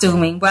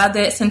costuming, whether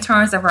it's in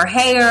terms of her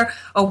hair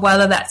or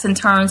whether that's in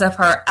terms of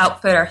her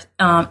outfit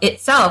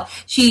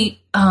itself.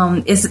 She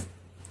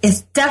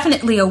is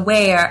definitely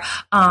aware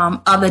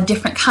of the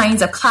different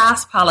kinds of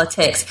class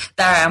politics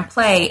that are in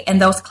play,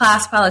 and those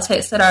class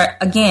politics that are,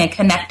 again,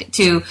 connected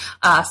to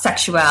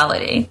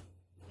sexuality.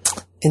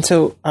 And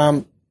so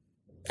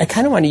I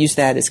kind of want to use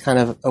that as kind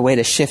of a way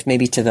to shift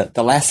maybe to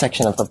the last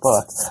section of the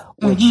book,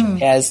 which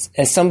as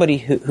somebody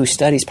who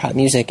studies pop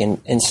music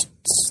and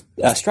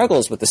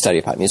struggles with the study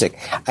of pop music,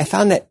 I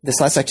found that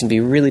this last section to be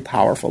really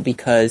powerful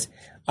because,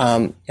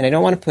 and I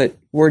don't want to put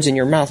words in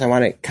your mouth. I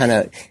want to kind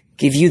of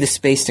give you the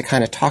space to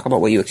kind of talk about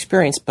what you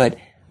experienced, but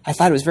I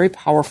thought it was very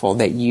powerful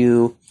that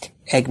you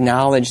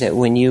acknowledge that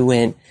when you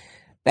went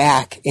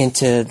back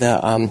into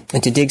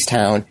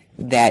Diggstown,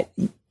 that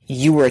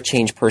you were a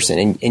changed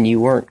person and you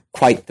weren't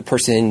quite the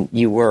person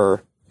you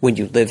were when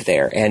you lived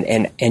there,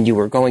 and you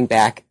were going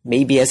back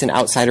maybe as an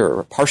outsider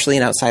or partially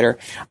an outsider.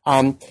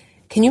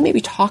 Can you maybe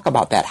talk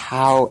about that?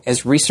 How,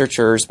 as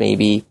researchers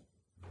maybe,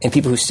 and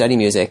people who study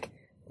music,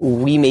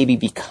 we maybe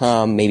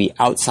become maybe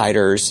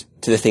outsiders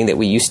to the thing that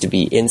we used to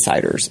be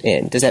insiders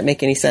in. Does that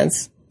make any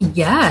sense?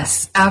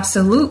 Yes,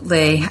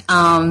 absolutely.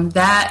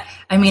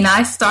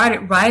 I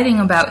started writing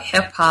about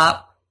hip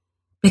hop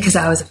because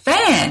I was a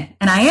fan,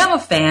 and I am a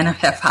fan of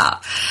hip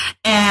hop.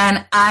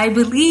 And I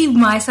believe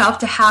myself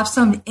to have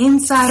some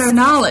insider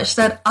knowledge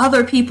that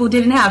other people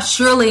didn't have.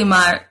 Surely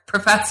my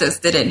professors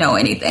didn't know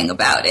anything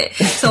about it.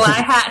 So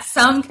I had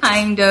some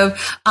kind of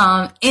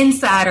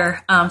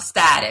insider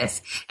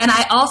status. And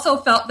I also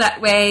felt that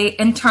way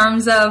in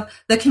terms of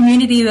the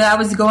community that I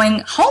was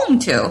going home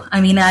to.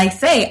 I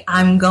say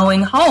I'm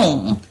going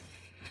home.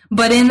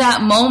 But in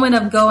that moment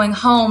of going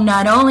home,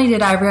 not only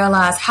did I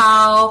realize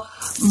how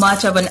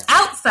much of an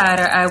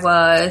outsider I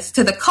was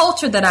to the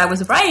culture that I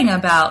was writing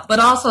about, but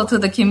also to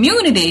the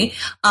community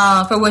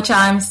for which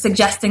I'm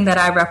suggesting that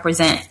I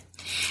represent.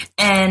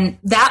 And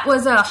that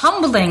was a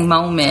humbling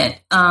moment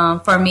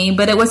for me,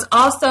 but it was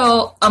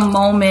also a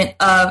moment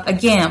of,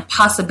 again,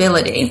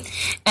 possibility.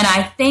 And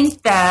I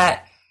think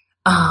that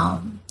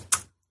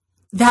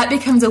that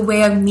becomes a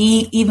way of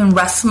me even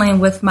wrestling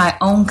with my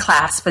own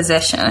class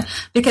position.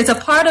 Because a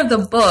part of the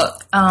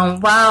book,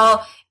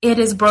 while it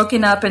is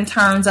broken up in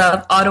terms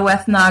of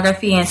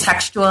autoethnography and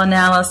textual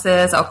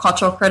analysis or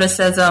cultural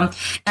criticism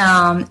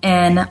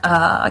and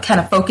kind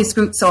of focus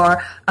groups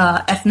or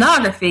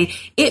ethnography,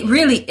 it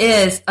really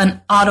is an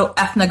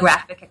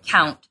autoethnographic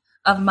account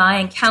of my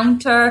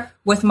encounter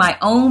with my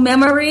own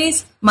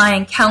memories, my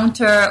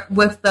encounter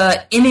with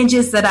the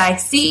images that I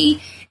see,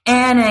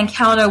 and an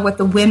encounter with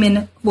the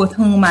women with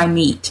whom I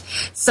meet.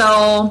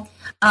 So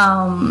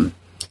when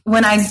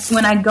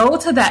I go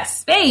to that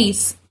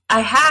space,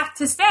 I have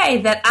to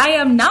say that I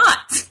am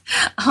not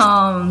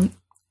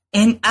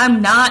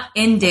I'm not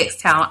in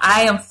Diggstown.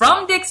 I am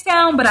from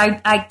Diggstown, but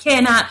I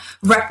cannot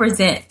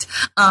represent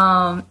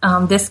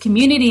this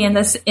community in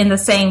the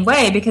same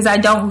way because I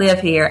don't live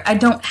here. I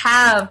don't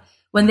have,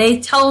 when they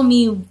tell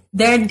me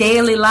their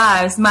daily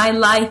lives. My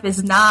life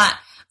is not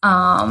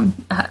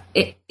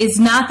it is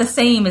not the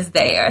same as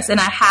theirs, and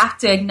I have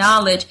to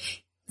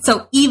acknowledge.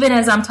 So even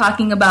as I'm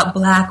talking about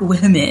Black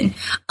women,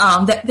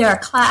 that there are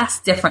class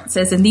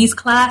differences, and these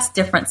class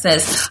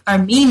differences are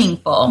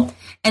meaningful.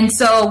 And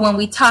so when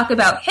we talk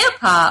about hip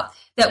hop,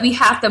 that we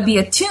have to be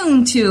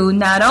attuned to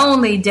not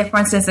only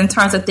differences in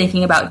terms of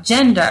thinking about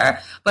gender,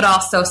 but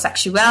also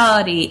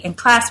sexuality and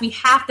class. We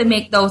have to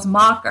make those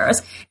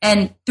markers.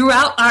 And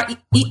throughout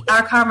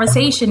our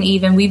conversation,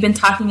 even, we've been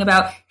talking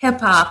about hip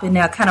hop in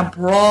a kind of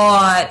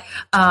broad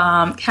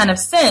kind of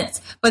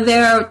sense. But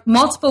there are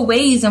multiple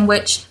ways in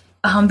which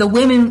the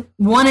women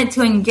wanted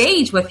to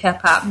engage with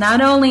hip hop,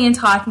 not only in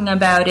talking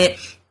about it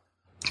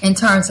in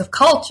terms of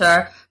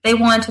culture, they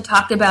wanted to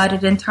talk about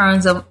it in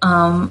terms of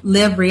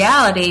lived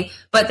reality,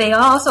 but they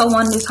also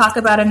wanted to talk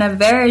about it in a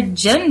very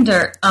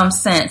gendered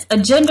sense, a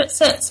gendered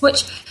sense,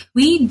 which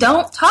we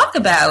don't talk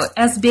about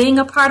as being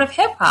a part of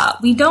hip hop.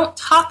 We don't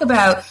talk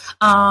about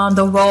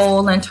the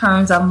role in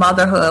terms of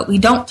motherhood. We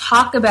don't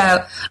talk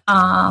about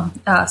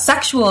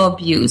sexual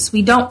abuse.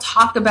 We don't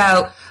talk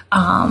about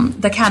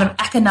the kind of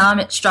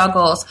economic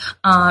struggles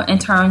in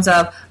terms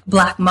of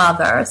Black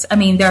mothers. I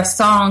mean, there are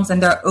songs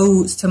and there are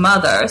odes to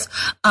mothers,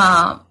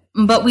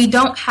 but we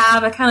don't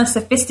have a kind of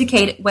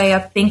sophisticated way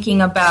of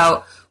thinking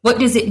about what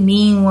does it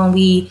mean when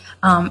we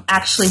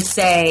actually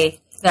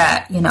say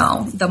that, you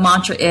know, the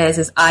mantra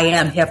is I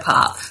am hip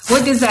hop.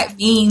 What does that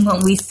mean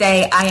when we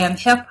say I am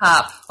hip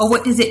hop? Or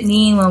what does it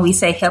mean when we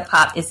say hip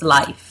hop is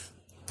life?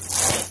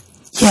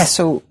 Yeah,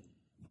 so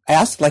I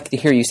also like to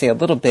hear you say a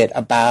little bit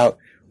about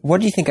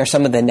what do you think are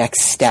some of the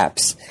next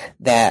steps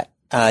that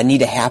need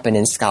to happen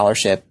in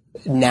scholarship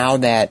now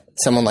that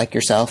someone like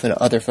yourself and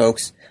other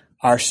folks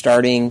are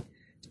starting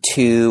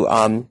to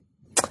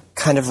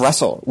kind of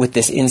wrestle with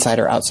this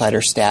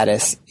insider-outsider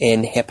status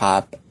in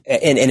hip-hop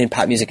and in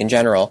pop music in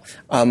general?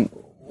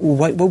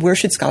 Where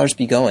should scholars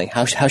be going?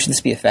 How should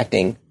this be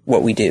affecting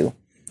what we do?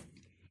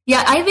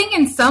 Yeah, I think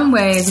in some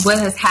ways what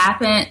has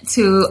happened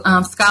to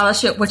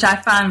scholarship, which I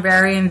find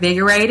very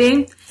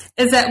invigorating,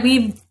 is that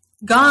we've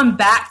gone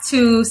back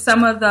to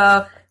some of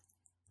the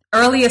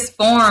earliest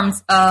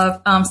forms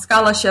of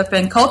scholarship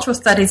and cultural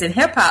studies in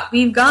hip hop.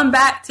 We've gone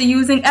back to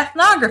using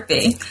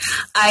ethnography.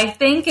 I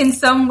think in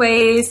some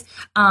ways,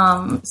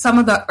 some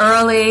of the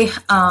early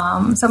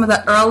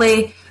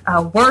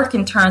work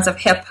in terms of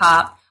hip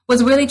hop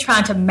was really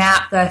trying to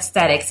map the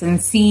aesthetics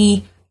and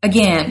see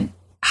again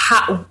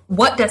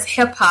what does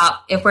hip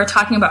hop, if we're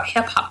talking about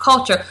hip hop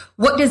culture,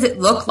 what does it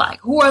look like?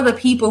 Who are the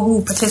people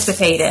who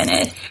participate in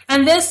it?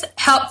 And this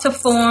helped to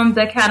form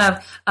the kind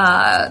of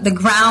the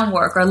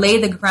groundwork or lay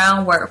the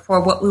groundwork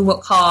for what we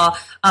would call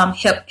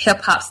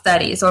hip hop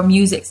studies or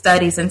music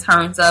studies in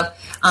terms of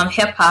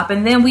hip hop.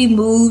 And then we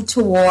moved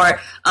toward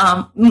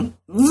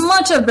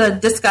much of the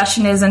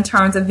discussion is in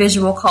terms of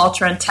visual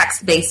culture and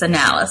text-based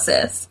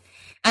analysis.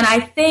 And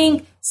I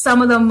think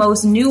some of the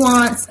most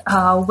nuanced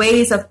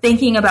ways of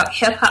thinking about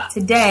hip-hop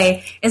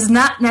today is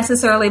not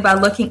necessarily by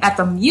looking at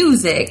the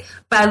music,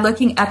 by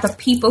looking at the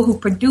people who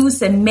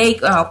produce and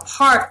make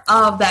part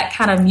of that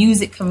kind of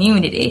music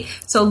community.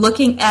 So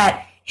looking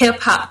at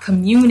hip-hop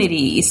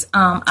communities,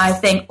 I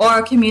think,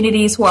 or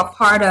communities who are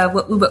part of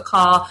what we would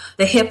call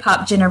the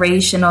hip-hop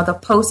generation or the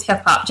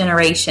post-hip-hop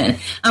generation.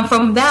 And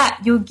from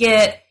that, you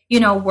get,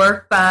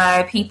 work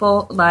by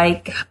people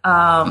like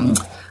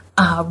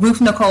Ruth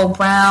Nicole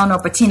Brown or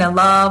Bettina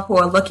Love, who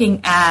are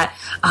looking at,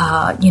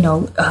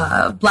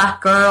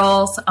 Black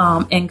girls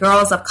and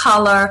girls of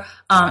color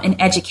in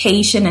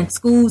education and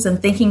schools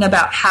and thinking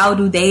about how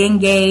do they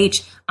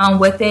engage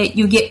with it.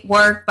 You get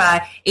work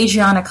by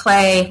Adriana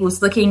Clay,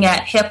 who's looking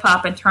at hip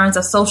hop in terms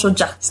of social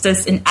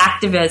justice and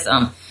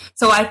activism.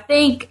 So I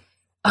think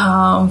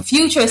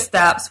future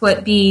steps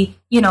would be,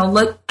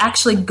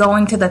 actually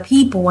going to the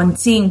people and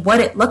seeing what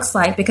it looks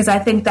like, because I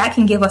think that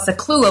can give us a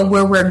clue of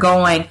where we're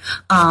going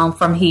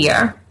from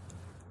here.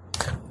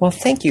 Well,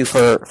 thank you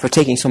for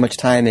taking so much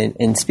time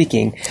and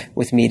speaking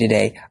with me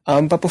today.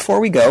 But before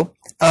we go,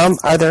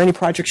 are there any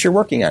projects you're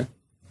working on?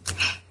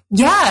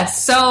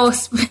 Yes. So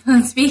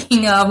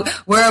speaking of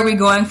where are we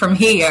going from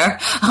here,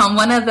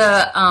 one of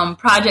the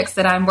projects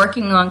that I'm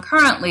working on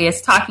currently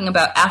is talking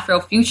about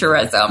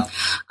Afrofuturism.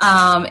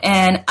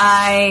 And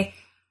I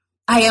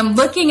am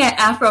looking at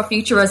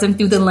Afrofuturism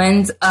through the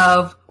lens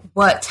of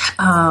what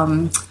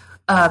Erykah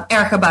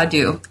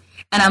Badu.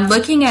 And I'm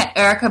looking at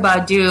Erykah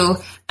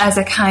Badu as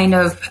a kind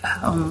of,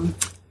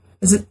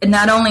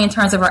 not only in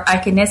terms of her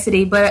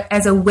iconicity, but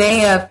as a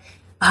way of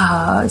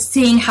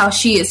seeing how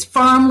she is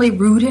firmly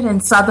rooted in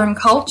Southern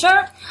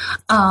culture,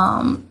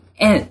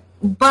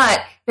 but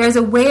there's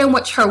a way in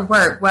which her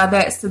work, whether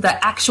it's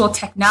the actual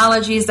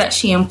technologies that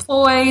she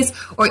employs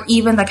or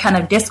even the kind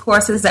of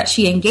discourses that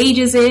she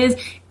engages in,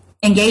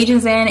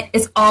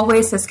 is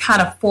always this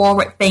kind of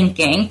forward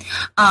thinking.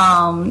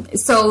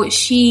 So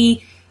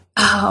she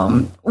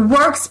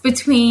works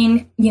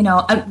between,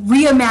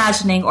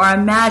 reimagining or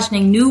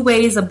imagining new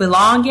ways of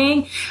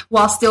belonging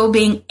while still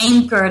being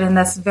anchored in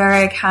this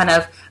very kind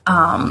of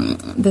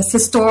this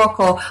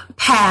historical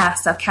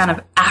past of kind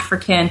of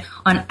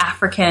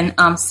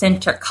African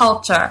centered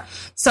culture.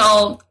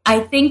 So I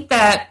think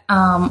that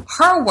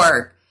her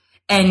work,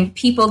 and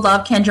people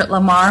love Kendrick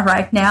Lamar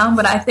right now,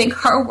 but I think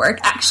her work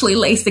actually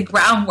lays the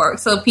groundwork.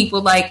 So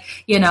people like,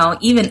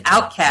 even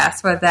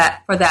Outkast for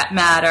that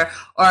matter,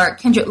 or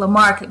Kendrick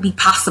Lamar could be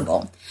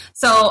possible.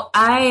 So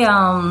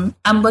I'm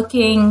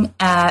looking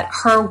at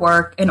her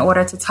work in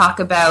order to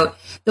talk about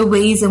the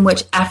ways in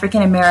which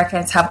African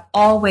Americans have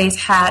always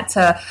had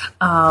to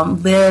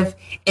live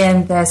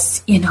in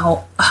this,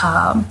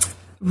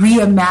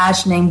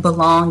 reimagining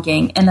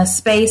belonging in a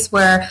space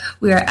where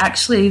we are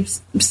actually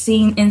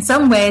seen in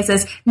some ways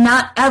as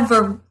not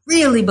ever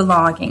really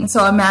belonging.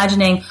 So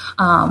imagining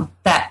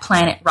that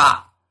planet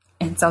rock.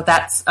 And so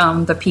that's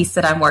the piece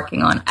that I'm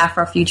working on,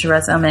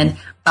 Afrofuturism and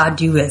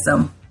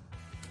Baduism.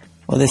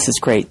 Well, this is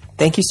great.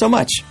 Thank you so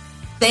much.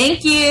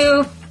 Thank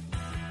you.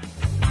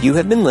 You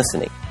have been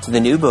listening to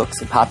the New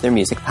Books in Popular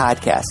Music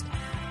podcast.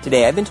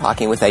 Today I've been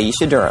talking with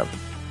Aisha Durham,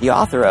 the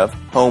author of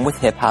Home with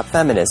Hip Hop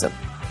Feminism.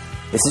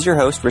 This is your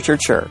host, Richard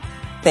Scher.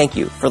 Thank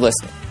you for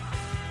listening.